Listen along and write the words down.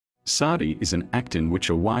Sati is an act in which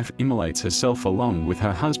a wife immolates herself along with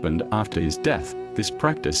her husband after his death. This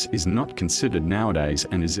practice is not considered nowadays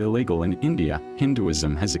and is illegal in India.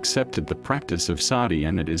 Hinduism has accepted the practice of sati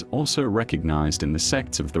and it is also recognized in the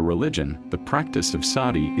sects of the religion. The practice of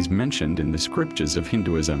sati is mentioned in the scriptures of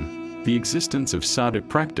Hinduism. The existence of sati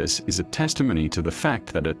practice is a testimony to the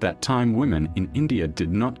fact that at that time women in India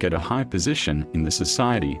did not get a high position in the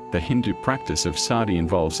society. The Hindu practice of sati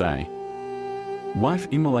involves a wife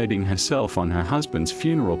immolating herself on her husband's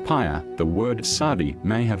funeral pyre. The word sati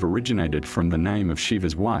may have originated from the name of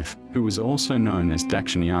Shiva's wife, who was also known as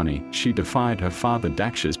Dakshayani. She defied her father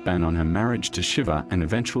Daksha's ban on her marriage to Shiva and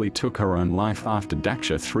eventually took her own life after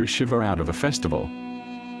Daksha threw Shiva out of a festival.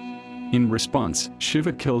 In response,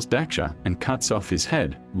 Shiva kills Daksha and cuts off his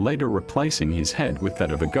head, later replacing his head with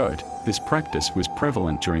that of a goat. This practice was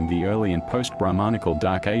prevalent during the early and post-Brahmanical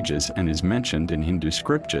Dark Ages and is mentioned in Hindu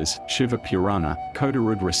scriptures. Shiva Purana,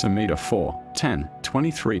 Kodarudra Samhita 4:10,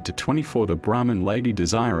 23-24. The Brahmin lady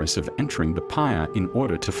desirous of entering the pyre in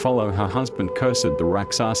order to follow her husband cursed the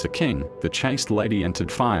Rakshasa king. The chaste lady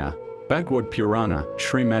entered fire. Bhagavad Purana,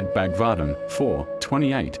 Srimad Bhagavatam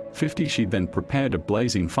 4:28-50. She then prepared a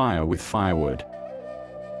blazing fire with firewood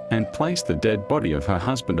and placed the dead body of her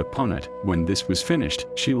husband upon it. When this was finished,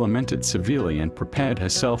 she lamented severely and prepared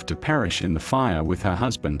herself to perish in the fire with her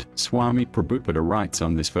husband. Swami Prabhupada writes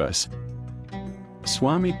on this verse.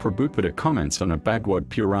 Swami Prabhupada comments on a Bhagavad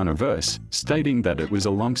Purana verse, stating that it was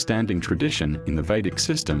a long-standing tradition in the Vedic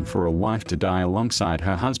system for a wife to die alongside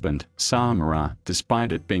her husband, Samara.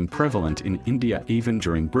 Despite it being prevalent in India even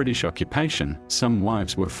during British occupation, some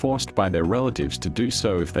wives were forced by their relatives to do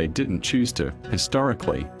so if they didn't choose to.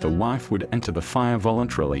 Historically, the wife would enter the fire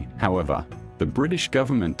voluntarily. However, the British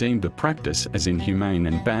government deemed the practice as inhumane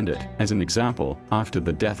and banned it. As an example, after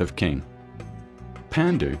the death of King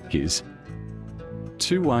Pandu, his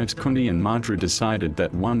two wives Kunti and Madra decided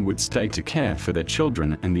that one would stay to care for their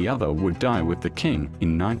children and the other would die with the king.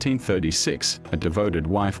 In 1936, a devoted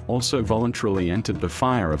wife also voluntarily entered the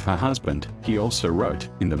fire of her husband. He also wrote,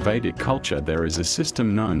 in the Vedic culture there is a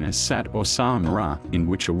system known as Sat or Samara, in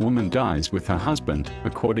which a woman dies with her husband.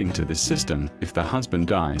 According to this system, if the husband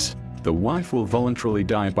dies, the wife will voluntarily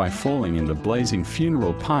die by falling in the blazing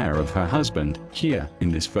funeral pyre of her husband. Here, in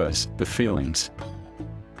this verse, the feelings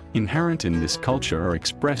inherent in this culture are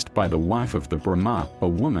expressed by the wife of the Brahma. A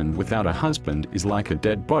woman without a husband is like a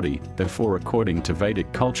dead body, therefore according to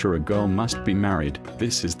Vedic culture a girl must be married.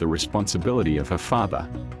 This is the responsibility of her father.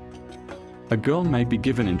 A girl may be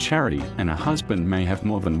given in charity and a husband may have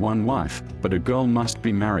more than one wife, but a girl must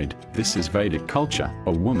be married. This is Vedic culture.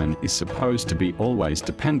 A woman is supposed to be always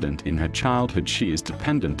dependent. In her childhood she is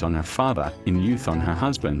dependent on her father, in youth on her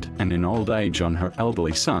husband, and in old age on her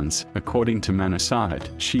elderly sons. According to Manasahat,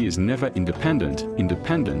 she is never independent.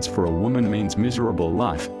 Independence for a woman means miserable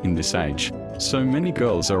life in this age. So many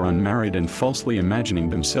girls are unmarried and falsely imagining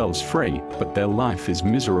themselves free, but their life is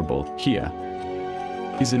miserable. Here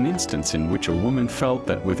is an instance in which a woman felt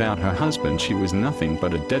that without her husband she was nothing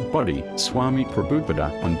but a dead body. Swami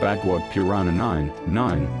Prabhupada on Bhagavad Purana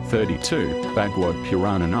 9:9-32, Bhagavad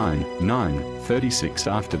Purana 9:9-36.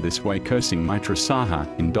 After this way cursing Maitra Saha,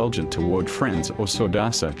 indulgent toward friends or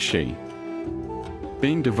Sodasa, she,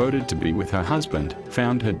 being devoted to be with her husband,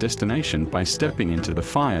 found her destination by stepping into the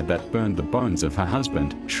fire that burned the bones of her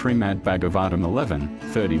husband. Srimad Bhagavatam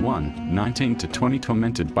 11:31-19-20.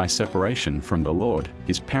 Tormented by separation from the Lord,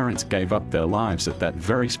 his parents gave up their lives at that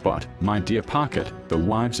very spot. My dear Parkat, the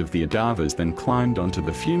wives of the Yadavas then climbed onto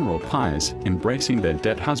the funeral pyres, embracing their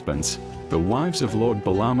dead husbands. The wives of Lord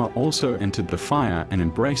Balama also entered the fire and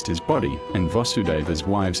embraced his body, and Vasudeva's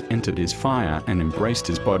wives entered his fire and embraced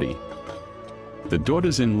his body. The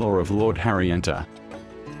daughters-in-law of Lord Hari enter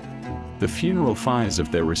the funeral fires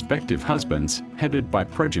of their respective husbands, headed by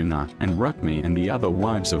Pradyumna and Rukmi, and the other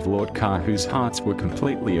wives of Lord Ka whose hearts were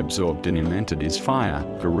completely absorbed in him entered his fire.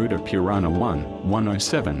 Garuda Purana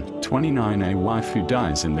 1:107-29. A wife who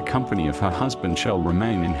dies in the company of her husband shall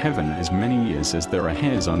remain in heaven as many years as there are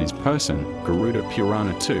hairs on his person. Garuda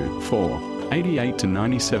Purana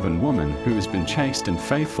 2:4-88-97. Woman who has been chaste and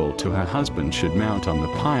faithful to her husband should mount on the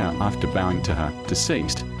pyre after bowing to her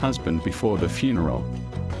deceased husband before the funeral.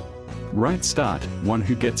 Right start. One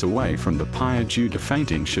who gets away from the pyre due to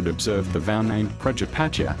fainting should observe the vow named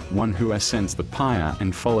Prajapatya. One who ascends the pyre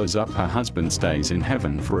and follows up her husband stays in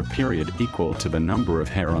heaven for a period equal to the number of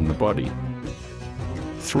hair on the body.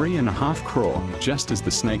 3.5 crore. Just as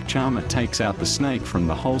the snake charmer takes out the snake from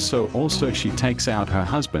the hole, so also she takes out her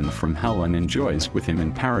husband from hell and enjoys with him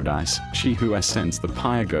in paradise. She who ascends the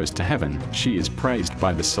pyre goes to heaven. She is praised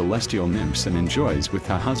by the celestial nymphs and enjoys with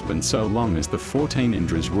her husband so long as the 14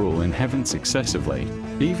 Indras rule in heaven successively.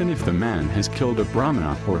 Even if the man has killed a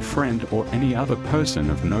brahmana or a friend or any other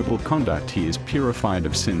person of noble conduct, he is purified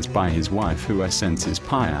of sins by his wife who ascends his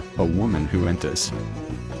pyre, a woman who enters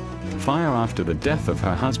fire after the death of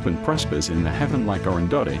her husband prospers in the heaven like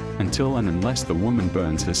Arundhati. Until and unless the woman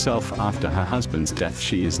burns herself after her husband's death,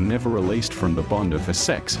 she is never released from the bond of her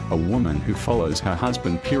sex. A woman who follows her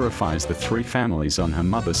husband purifies the 3 families on her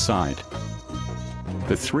mother's side,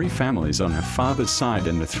 the 3 families on her father's side,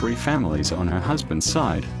 and the 3 families on her husband's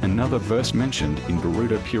side. Another verse mentioned in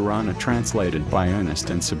Garuda Purana translated by Ernest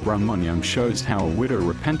and Subramaniam shows how a widow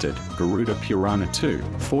repented. Garuda Purana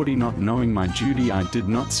 2:40 Not knowing my duty I did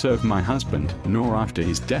not serve my husband, nor after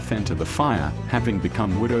his death enter the fire. Having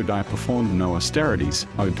become widowed I performed no austerities.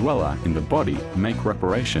 O dweller in the body, make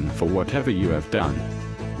reparation for whatever you have done.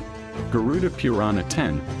 Garuda Purana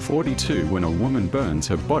 10:42 When a woman burns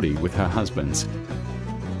her body with her husband's,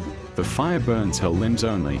 the fire burns her limbs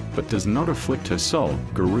only, but does not afflict her soul.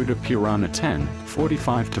 Garuda Purana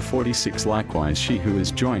 10:45-46 Likewise she who has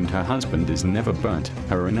joined her husband is never burnt.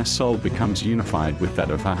 Her inner soul becomes unified with that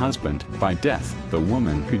of her husband by death. The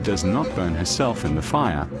woman who does not burn herself in the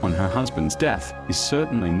fire on her husband's death is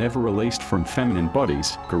certainly never released from feminine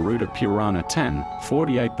bodies. Garuda Purana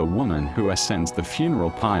 10:48 The woman who ascends the funeral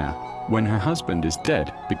pyre when her husband is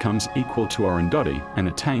dead becomes equal to Arundhati and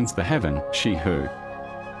attains the heaven. She who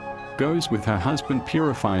goes with her husband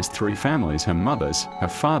purifies 3 families, her mother's, her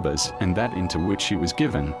father's, and that into which she was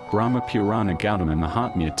given. Brahma Purana Gautama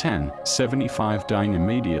Mahatmya 10:75 Dying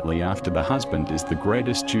immediately after the husband is the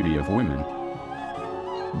greatest duty of women.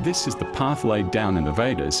 This is the path laid down in the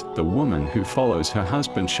Vedas. The woman who follows her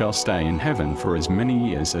husband shall stay in heaven for as many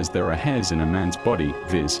years as there are hairs in a man's body,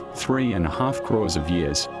 viz. 3.5 crores of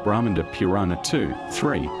years. Brahmanda Purana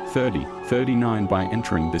 2:30-39 By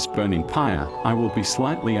entering this burning pyre, I will be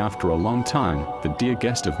slightly after a long time, the dear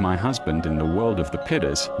guest of my husband in the world of the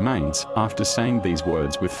Pitas, mains. After saying these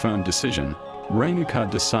words with firm decision, Renuka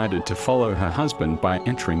decided to follow her husband by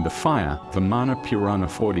entering the fire. Vimana Purana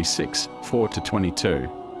 46:4-22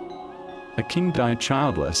 A king died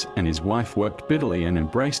childless, and his wife worked bitterly and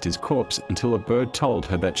embraced his corpse until a bird told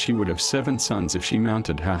her that she would have 7 sons if she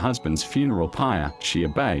mounted her husband's funeral pyre. She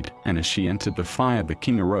obeyed, and as she entered the fire the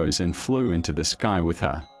king arose and flew into the sky with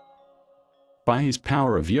her. By his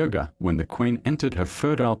power of yoga, when the queen entered her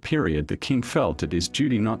fertile period, the king felt it his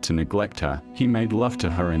duty not to neglect her. He made love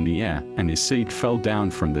to her in the air, and his seed fell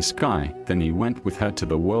down from the sky. Then he went with her to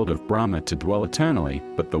the world of Brahma to dwell eternally.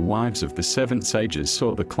 But the wives of the 7 sages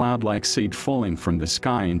saw the cloud-like seed falling from the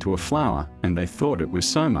sky into a flower, and they thought it was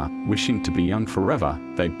Soma. Wishing to be young forever,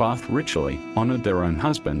 they bathed ritually, honored their own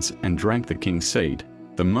husbands, and drank the king's seed.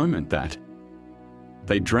 The moment that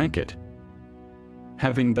they drank it,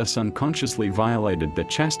 having thus unconsciously violated their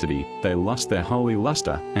chastity, they lost their holy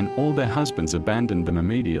luster, and all their husbands abandoned them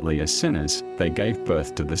immediately as sinners. They gave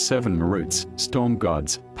birth to the 7 Maruts, storm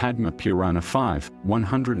gods. Padma Purana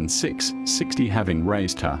 5:106-60 Having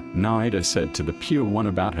raised her, Narada said to the pure one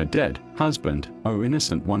about her dead husband, O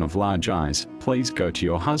innocent one of large eyes, please go to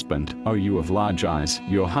your husband. O you of large eyes,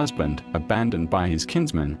 your husband, abandoned by his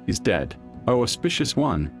kinsmen, is dead. O auspicious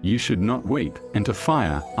one, you should not weep. Enter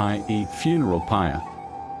fire, i.e. funeral pyre,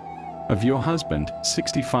 of your husband.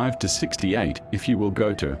 65-68 If you will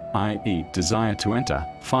go to, i.e. desire to enter,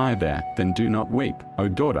 fire there, then do not weep. O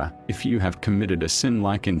daughter, if you have committed a sin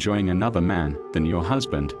like enjoying another man than your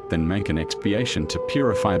husband, then make an expiation to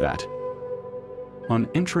purify that. On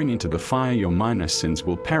entering into the fire your minor sins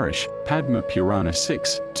will perish. Padma Purana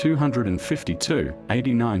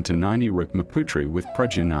 6:252-89-90 Rukmaputri with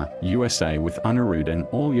Prajna, USA with Anirudh and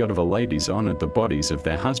all Yadava ladies honored the bodies of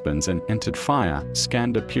their husbands and entered fire.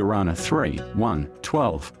 Skanda Purana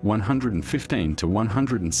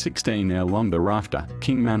 3:1-12-115-116 Ere long thereafter,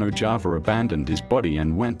 King Manojava abandoned his body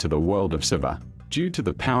and went to the world of Siva. Due to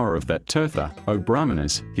the power of that Tirtha, O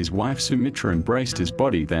Brahmanas, his wife Sumitra embraced his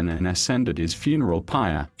body then and ascended his funeral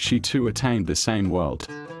pyre. She too attained the same world.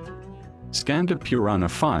 Skanda Purana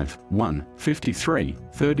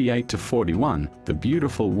 5:1-53-38-41 The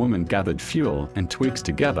beautiful woman gathered fuel and twigs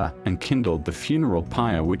together and kindled the funeral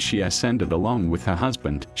pyre which she ascended along with her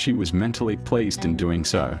husband. She was mentally pleased in doing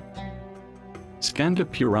so. Skanda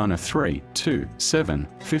Purana 3, 2, 7,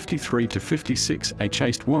 53-56. A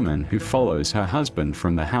chaste woman who follows her husband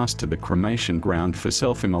from the house to the cremation ground for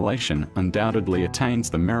self-immolation undoubtedly attains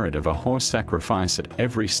the merit of a horse sacrifice at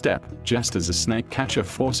every step. Just as a snake catcher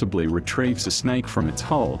forcibly retrieves a snake from its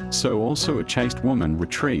hole, so also a chaste woman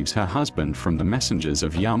retrieves her husband from the messengers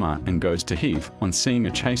of Yama and goes to heave. On seeing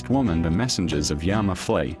a chaste woman, the messengers of Yama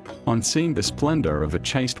flee. On seeing the splendor of a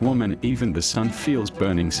chaste woman, even the sun feels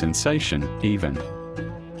burning sensation, even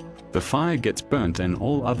the fire gets burnt and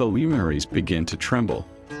all other luminaries begin to tremble.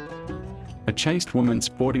 A chaste woman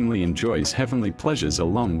sportingly enjoys heavenly pleasures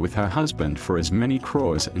along with her husband for as many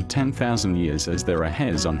crores and 10,000 years as there are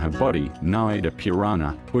hairs on her body. Narada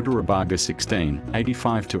Purana, Uttarabhaga 16,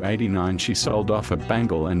 85-89. She sold off a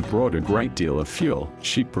bangle and brought a great deal of fuel.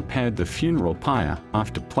 She prepared the funeral pyre.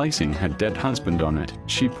 After placing her dead husband on it,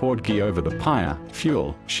 she poured ghee over the pyre,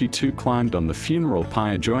 fuel. She too climbed on the funeral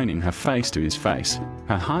pyre, joining her face to his face,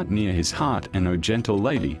 her heart near his heart, and, O gentle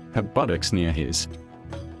lady, her buttocks near his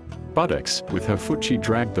buttocks. With her foot she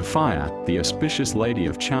dragged the fire. The auspicious lady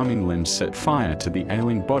of charming limbs set fire to the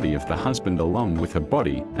ailing body of the husband along with her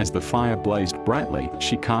body. As the fire blazed brightly,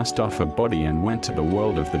 she cast off her body and went to the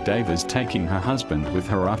world of the Devas, taking her husband with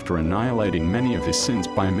her after annihilating many of his sins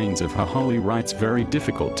by means of her holy rites very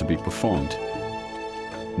difficult to be performed.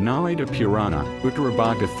 Narada Purana,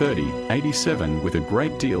 Uttarabhaga 30, 87. With a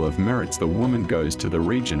great deal of merits the woman goes to the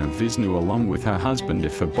region of Vishnu along with her husband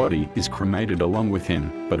if her body is cremated along with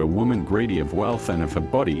him, but a woman greedy of wealth and of her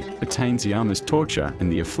body attains Yama's torture and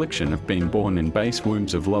the affliction of being born in base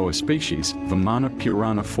wombs of lower species. Vamana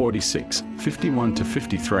Purana 46,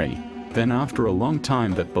 51-53. Then after a long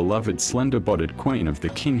time that beloved slender-bodied queen of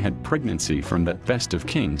the king had pregnancy from that best of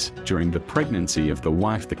kings. During the pregnancy of the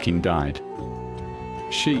wife the king died.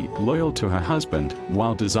 She, loyal to her husband,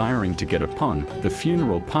 while desiring to get upon the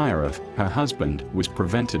funeral pyre of her husband, was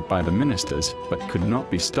prevented by the ministers, but could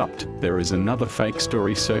not be stopped. There is another fake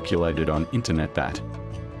story circulated on internet that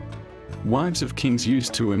wives of kings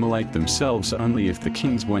used to immolate themselves only if the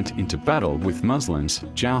kings went into battle with Muslims.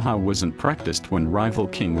 Jauhar wasn't practiced when rival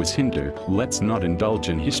king was Hindu. Let's not indulge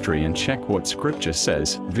in history and check what scripture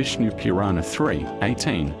says. Vishnu Purana 3,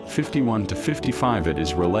 18, 51-55. It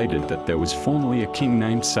is related that there was formerly a king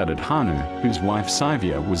named Satadhanu, whose wife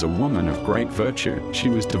Saivya was a woman of great virtue. She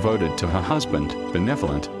was devoted to her husband,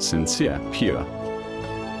 benevolent, sincere, pure,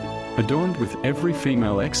 adorned with every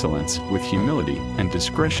female excellence, with humility and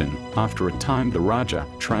discretion. After a time the Raja,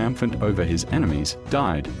 triumphant over his enemies,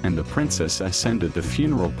 died, and the princess ascended the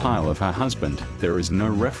funeral pile of her husband. There is no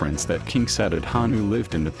reference that King Satadhanu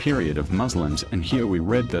lived in the period of Muslims, and here we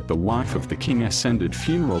read that the wife of the king ascended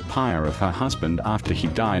funeral pyre of her husband after he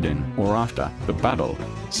died in, or after, the battle.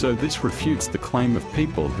 So this refutes the claim of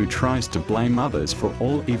people who tries to blame others for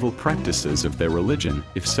all evil practices of their religion.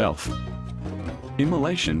 If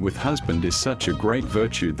self-immolation with husband is such a great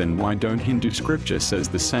virtue, then why don't Hindu scripture says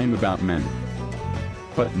the same about men?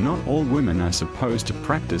 But not all women are supposed to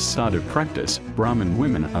practice sadhu practice. Brahmin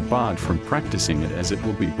women are barred from practicing it as it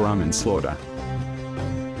will be Brahmin slaughter.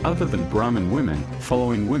 Other than Brahmin women,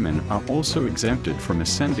 following women are also exempted from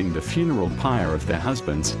ascending the funeral pyre of their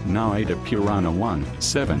husbands. Narada Purana 1,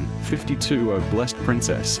 7, 52. O blessed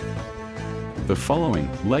princess, the following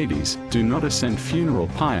ladies do not ascend funeral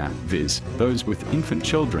pyre, viz., those with infant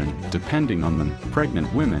children, depending on them,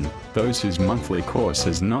 pregnant women, those whose monthly course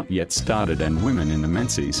has not yet started, and women in the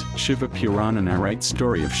menses. Shiva Purana narrates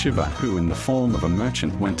story of Shiva who in the form of a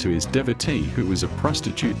merchant went to his devotee who was a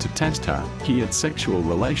prostitute to test her. He had sexual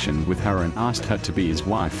relation with her and asked her to be his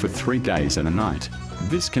wife for 3 days and a night.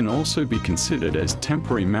 This can also be considered as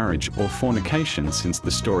temporary marriage or fornication, since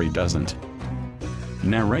the story doesn't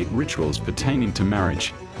narrate rituals pertaining to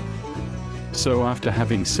marriage. So after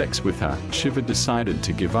having sex with her, Shiva decided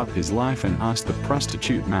to give up his life and asked the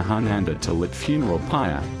prostitute Mahananda to lit funeral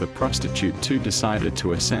pyre. The prostitute too decided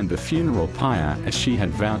to ascend the funeral pyre as she had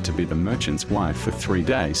vowed to be the merchant's wife for 3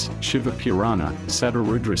 days. Shiva Purana,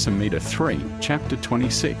 Satarudra Samhita 3, chapter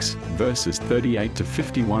 26, verses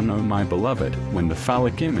 38-51. O my beloved, when the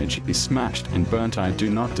phallic image is smashed and burnt, I do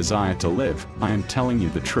not desire to live. I am telling you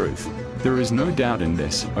the truth. There is no doubt in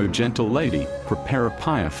this. O gentle lady, prepare a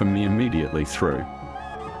pyre for me immediately through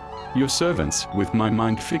your servants. With my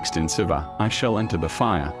mind fixed in Siva, I shall enter the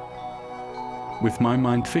fire. With my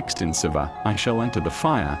mind fixed in Siva, I shall enter the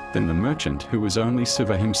fire. Then the merchant, who was only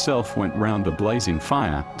Siva himself, went round the blazing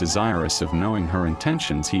fire. Desirous of knowing her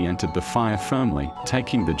intentions, he entered the fire firmly.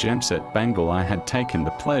 Taking the gemset bangle, I had taken the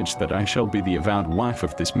pledge that I shall be the avowed wife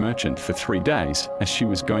of this merchant for 3 days. As she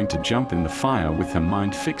was going to jump in the fire with her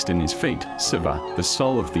mind fixed in his feet, Siva, the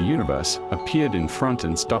soul of the universe, appeared in front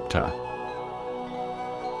and stopped her.